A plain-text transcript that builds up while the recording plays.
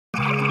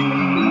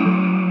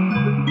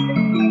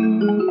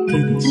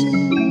Cadence.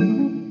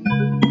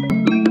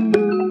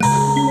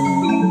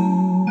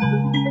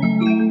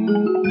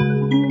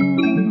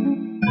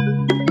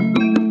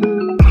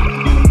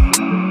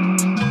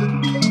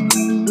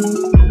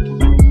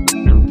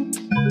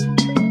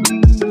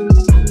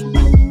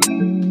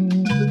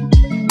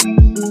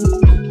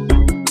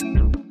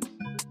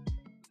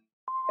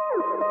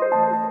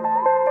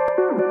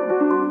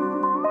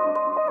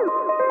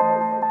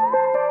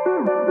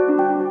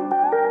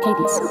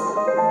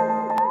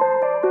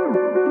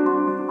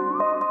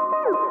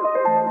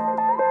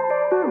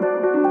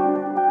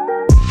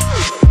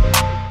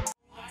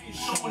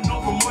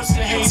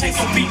 Take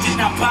a beat,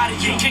 then I body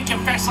it. Kicking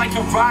fast like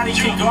karate.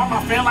 Can't guard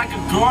my fan like a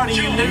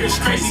guardian. Lyrics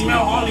crazy, man,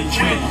 Harley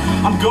Quinn.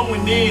 I'm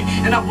going in,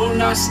 and I will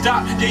not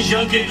stop. This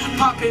youngin'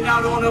 popping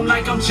out on them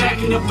like I'm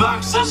Jack in the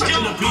Box. I'm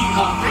gonna beat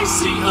up. They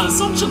see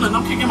us. I'm chillin',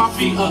 I'm kicking my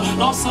feet up.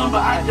 Lost some,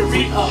 but I had to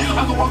re up.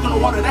 I can walk on the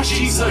water, that's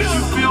Jesus.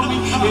 You feel me?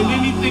 And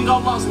anything I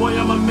lost, boy,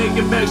 I'ma make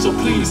it back. So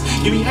please,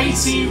 give me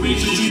 18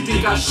 reasons you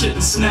think I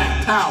shouldn't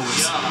snap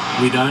powers.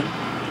 We done?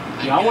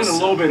 Yeah, I went a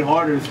little bit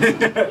harder.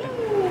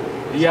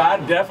 Yeah, I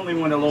definitely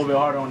went a little bit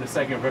harder on the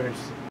second verse.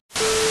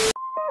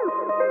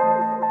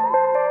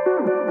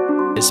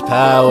 It's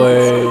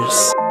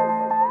Powers.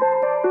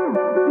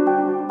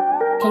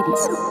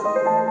 Cadence.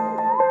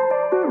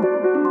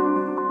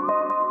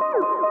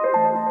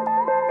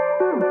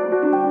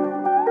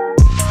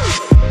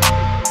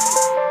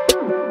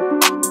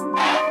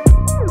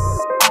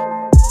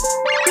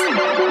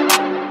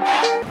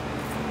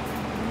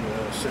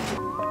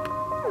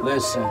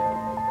 Listen.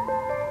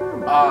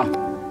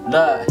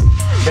 Look.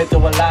 Been through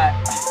a lot,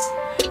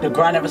 the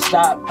grind never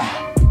stopped.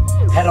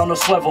 Head on the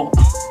swivel,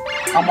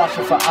 I'm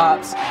marching for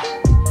ops.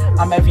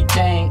 I'm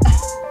everything,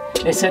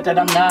 they said that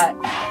I'm not.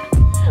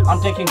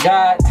 I'm thanking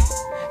God,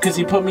 cause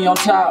he put me on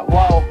top.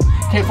 Whoa,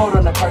 can't fold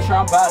under pressure,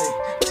 I'm bout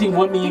it. Team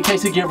with me in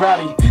case it get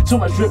rowdy. Too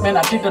much drip, man,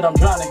 I think that I'm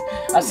drowning.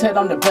 I said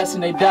I'm the best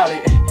and they doubt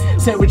it.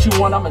 Say what you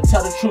want, I'ma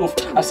tell the truth.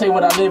 I say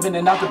what I live in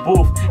and out the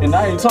booth. And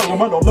I ain't talking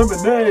about no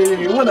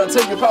lemonade. When I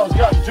take it, Powers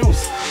got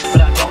juice.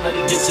 But I don't let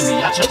it get to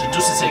me. I trust the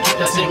juice and say keep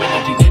that same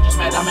energy. They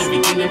just mad, I'm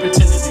everything they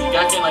pretend to be.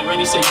 I can't like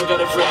Randy say you got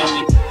a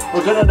friend.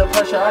 We're good under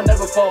pressure, I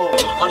never fold.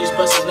 All these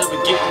blessings never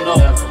getting old.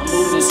 I'm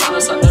moving in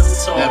silence, I never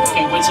told.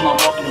 Can't wait till I'm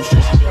walking them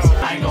streets.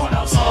 I ain't going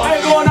outside. I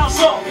ain't going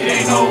outside.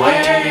 It ain't no way,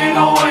 ain't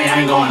no way,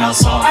 I ain't going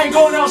outside. I ain't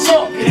going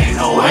outside. It ain't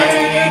no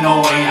way, ain't no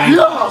way, I ain't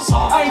going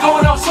outside. I ain't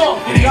going outside.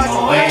 It ain't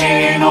no way,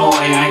 ain't no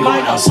way, I ain't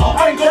going outside.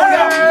 I ain't going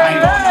out. I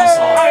ain't going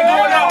outside. I ain't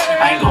going out.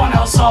 I ain't going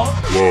outside.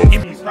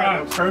 It's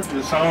not a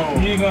perfect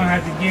song. You're gonna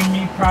have to give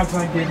me props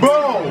like this.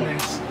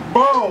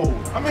 Bro,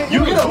 I mean,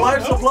 you get a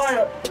life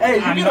supply. Hey,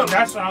 you get a.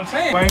 That's what I'm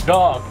saying.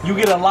 Dog, you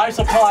get a life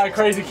supply of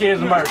Crazy Kids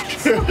merch.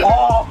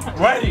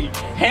 Already,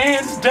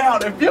 hands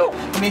down. If you,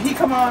 I mean, he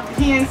come on,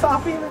 he ain't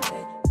soft either.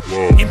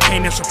 In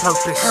pain, there's a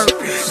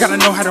purpose. Gotta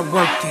know how to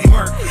work it.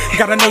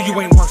 Gotta know you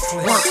ain't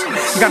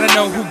worthless. Gotta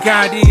know who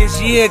God is.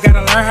 Yeah,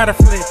 gotta learn how to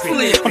flip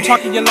it. I'm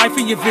talking your life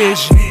and your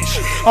vision.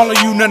 All of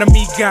you, none of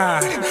me,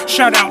 God.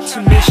 Shout out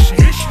to Mission.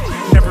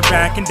 Never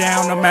backing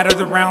down, no matter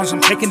the rounds.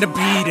 I'm taking the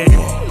beating.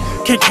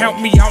 Can't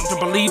count me out to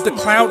believe the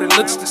cloud, it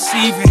looks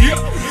deceiving.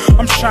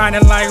 I'm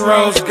shining like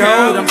rose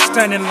gold, I'm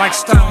stunning like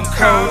Stone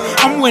Cold.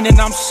 I'm winning,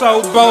 I'm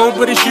so bold,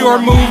 but it's your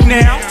move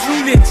now.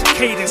 Tune into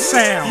Cadence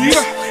Sounds,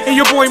 and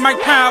your boy Mike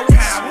Powers.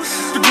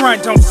 The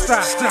grind don't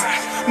stop,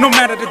 no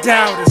matter the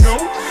doubters.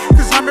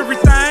 Cause I'm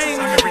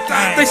everything,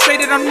 they say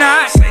that I'm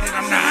not.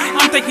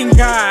 I'm thanking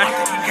God,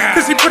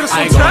 cause he put us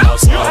on top.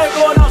 I ain't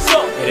going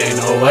outside. It ain't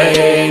no way,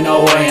 ain't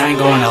no way, I ain't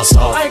going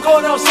outside. I ain't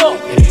going outside.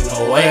 It ain't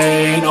no way,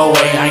 ain't no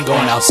way, I ain't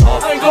going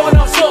outside. I ain't going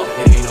outside.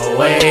 It ain't no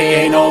way,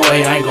 ain't no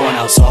way, I ain't going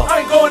outside. I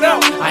ain't going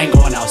out. I ain't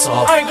going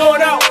outside. I ain't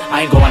going out.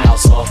 I ain't going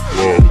outside.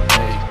 I'm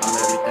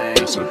everything.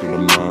 They said that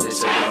I'm not. They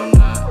said that I'm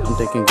not. I'm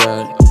thanking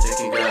God. I'm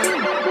thinking God.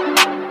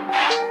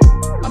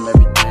 I'm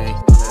everything.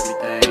 I'm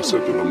everything. They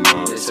said that I'm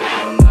not. They said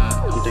that I'm not.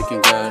 I'm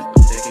thanking God.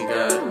 I'm thinking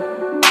God.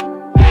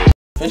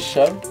 For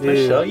sure.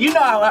 You know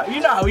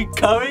how we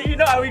coming. You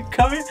know how we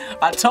coming.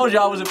 I told you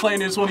I wasn't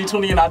playing in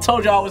 2020, and I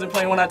told you I wasn't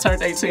playing when I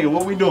turned 18.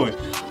 What we doing?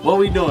 What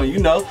we doing? You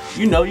know.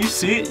 You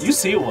see it. You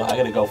see it. Well, I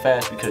gotta go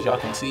fast because y'all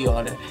can see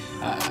all that.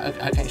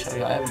 I can't show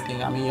y'all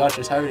everything. I mean, y'all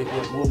just heard it.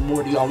 What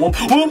more do y'all want?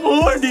 What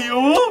more do you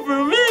want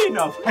from me?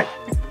 No.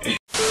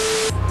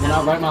 When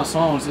I write my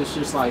songs, it's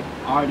just like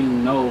I already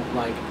know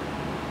like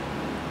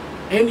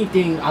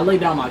anything. I lay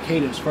down my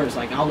cadence first.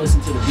 Like I'll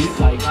listen to the beat,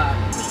 like,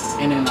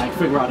 and then like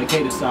figure out the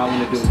cadence style I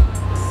want to do.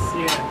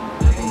 Yeah,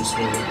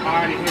 I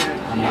already hear it.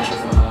 I'm not your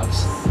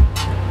vibes.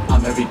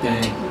 I'm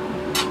everything.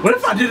 What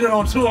if I did it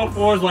on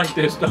 204s like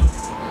this though?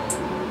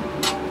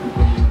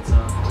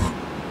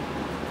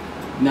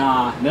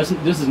 Nah, this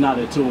is not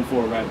a 2 and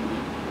 4 rap beat.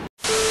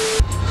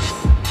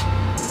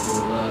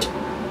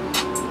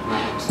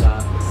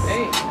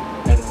 Hey.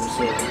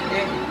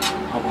 Hey.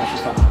 I'm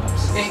watching for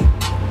ops. Hey.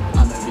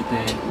 I'm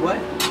everything. What?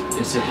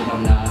 They said that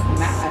I'm not.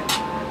 Not.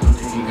 I'm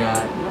thanking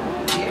God.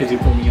 Cause he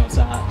put me on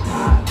top.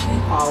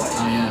 Always.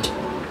 I am.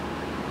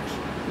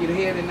 You the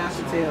head and not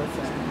the tail,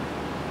 son.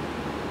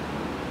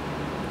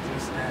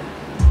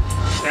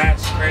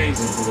 That's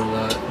crazy.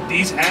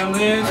 These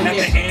ad-libs at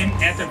the end,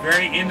 at the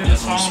very end of the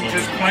song,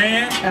 just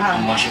playing. So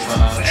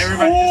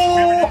everybody just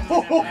remember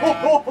that.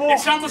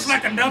 It's almost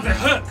like another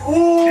hook.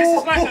 This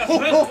is like a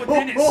hook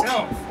within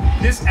itself.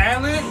 This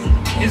ad-lib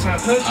is a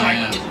hook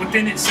like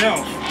within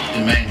itself.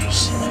 The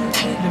Mangels.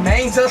 The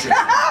Mangels.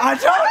 I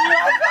told you.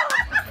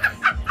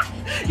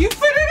 You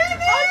put it in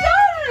there.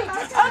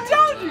 I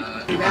told you.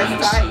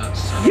 That's tight.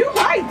 You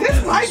right.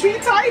 This might be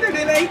tighter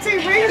than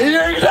 18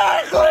 Reasons.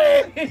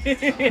 Exactly.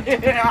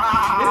 This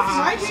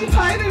might be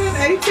tighter than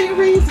 18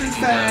 Reasons,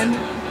 son.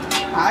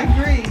 I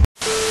agree.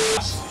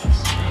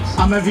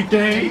 I'm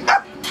everything.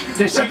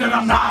 They said that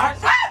I'm not.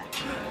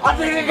 I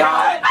think they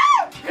got it.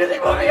 Cause they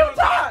put me on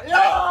top. Yo.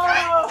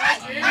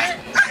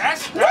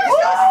 That's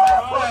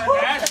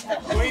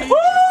sweet.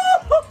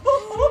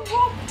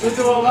 Let's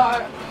do a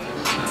lot.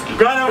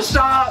 Grind never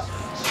stop.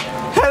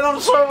 Head on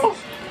the swivel.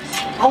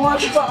 I'm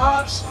watching for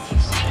ops.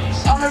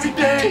 I'm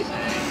everything.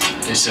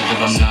 They said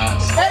that I'm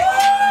not.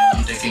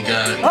 I'm thinking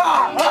God.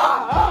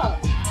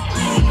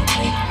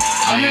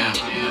 I am.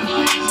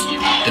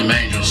 The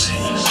Mangels.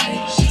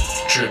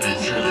 Tripping.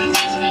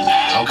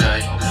 Okay.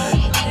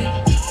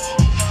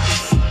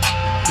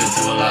 Been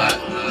through a lot.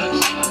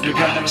 The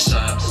grind never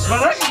stops.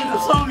 But I can get the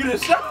song in the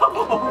show.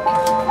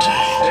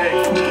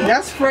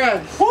 That's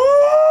fresh. Woo!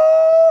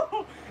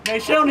 Hey,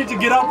 Shell need to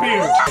get up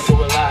here. Been through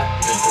a lot.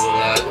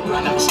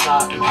 I never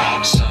stop. The grind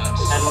never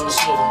stops. Head on the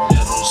swivel.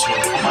 Head on the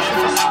swivel. I'm watching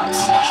for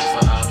ops. I'm watching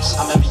for ops.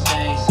 I'm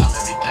everything.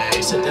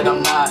 They said that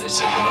I'm not. They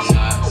said that I'm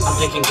not. I'm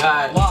thinking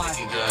God. Why?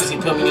 Cause he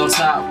put me on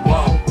top.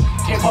 Whoa.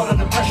 Can't hold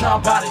under pressure,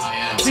 I'm body.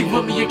 See,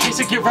 put me in case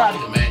I get rowdy.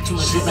 To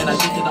a dream and I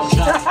think that I'm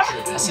Johnny.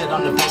 I said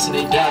I'm the best and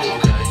they doubt it.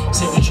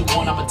 Say what you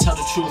want, I'ma tell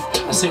the truth.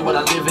 I say what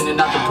I live in and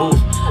not the booth.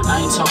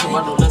 I ain't talking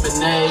about no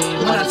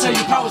lemonade. When I tell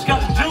you power's got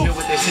to do. I hear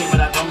what they say,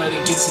 but I don't let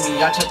it get to me.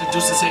 I check the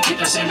juice and say, get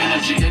the same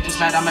energy. They just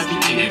mad I'm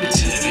everything they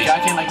pretend to be.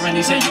 I can't like Randy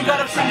say, you got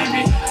a friend in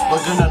me.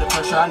 But good under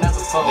pressure, I never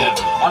fold.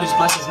 All these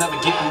blessings never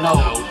get no.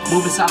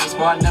 Moving silence,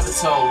 bro, I never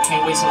told.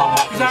 Can't wait till I'm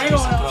walking the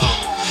streets and go.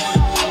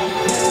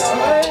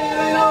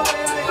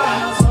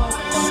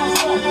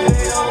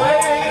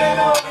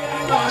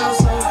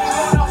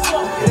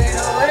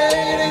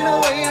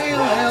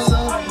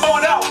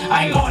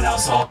 I ain't going out,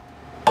 so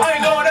I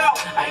ain't going out.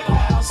 I ain't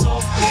going out,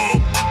 so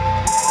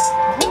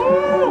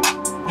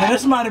man,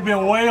 this might have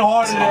been way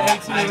harder than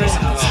 18 Reasons.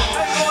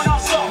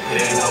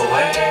 It ain't no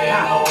way,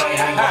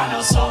 I ain't going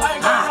out, so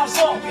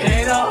It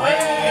ain't no way,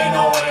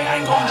 I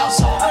ain't going out,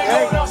 so It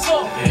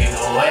ain't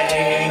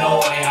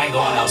no way, I ain't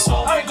going out, so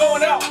I ain't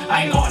going out,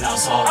 I ain't going out,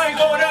 so I ain't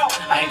going out.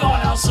 I ain't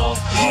going out, so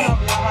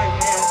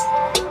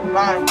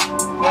Bye.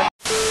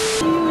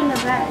 You in the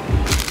back.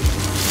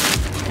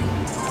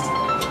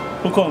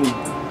 Who called me?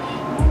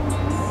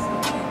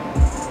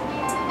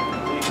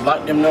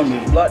 Block them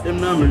numbers,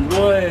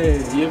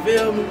 boy. You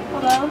feel me?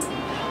 Hello?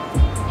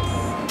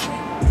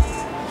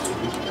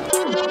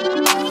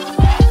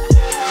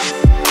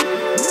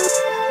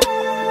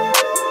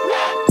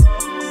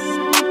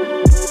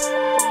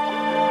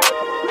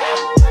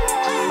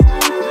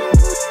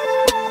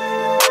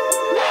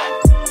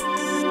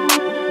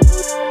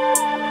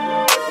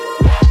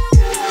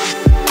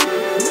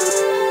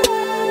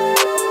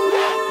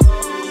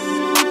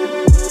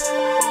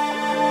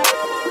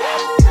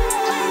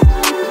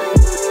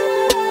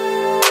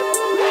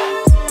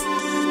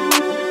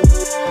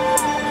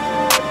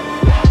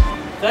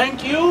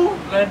 Thank you.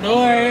 Let's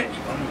do it.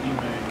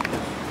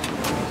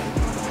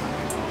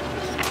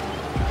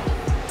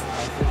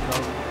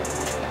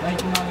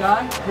 Thank you, my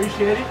guy.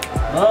 Appreciate it.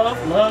 Love.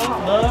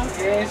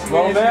 Yes,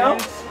 Roll bell.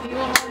 You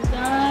almost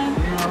done?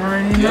 You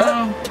already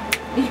know.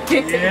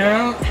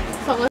 Yeah.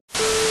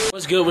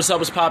 What's good? What's up?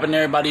 What's poppin',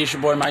 everybody? It's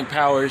your boy Mike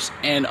Powers,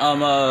 and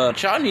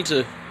y'all need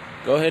to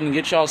go ahead and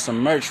get y'all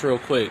some merch real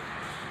quick.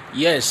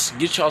 Yes,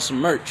 get y'all some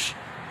merch.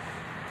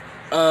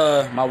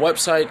 My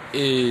website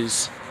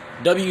is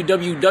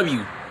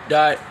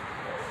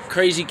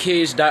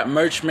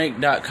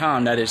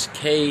www.crazykids.merchmake.com. That is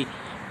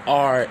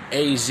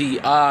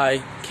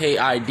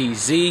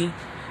KRAZIKIDZ.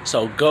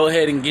 So go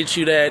ahead and get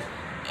you that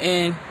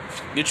and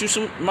get you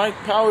some Mike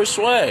Powers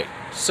swag.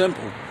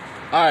 Simple.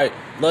 Alright,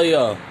 love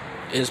y'all.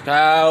 It's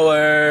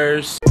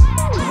Powers.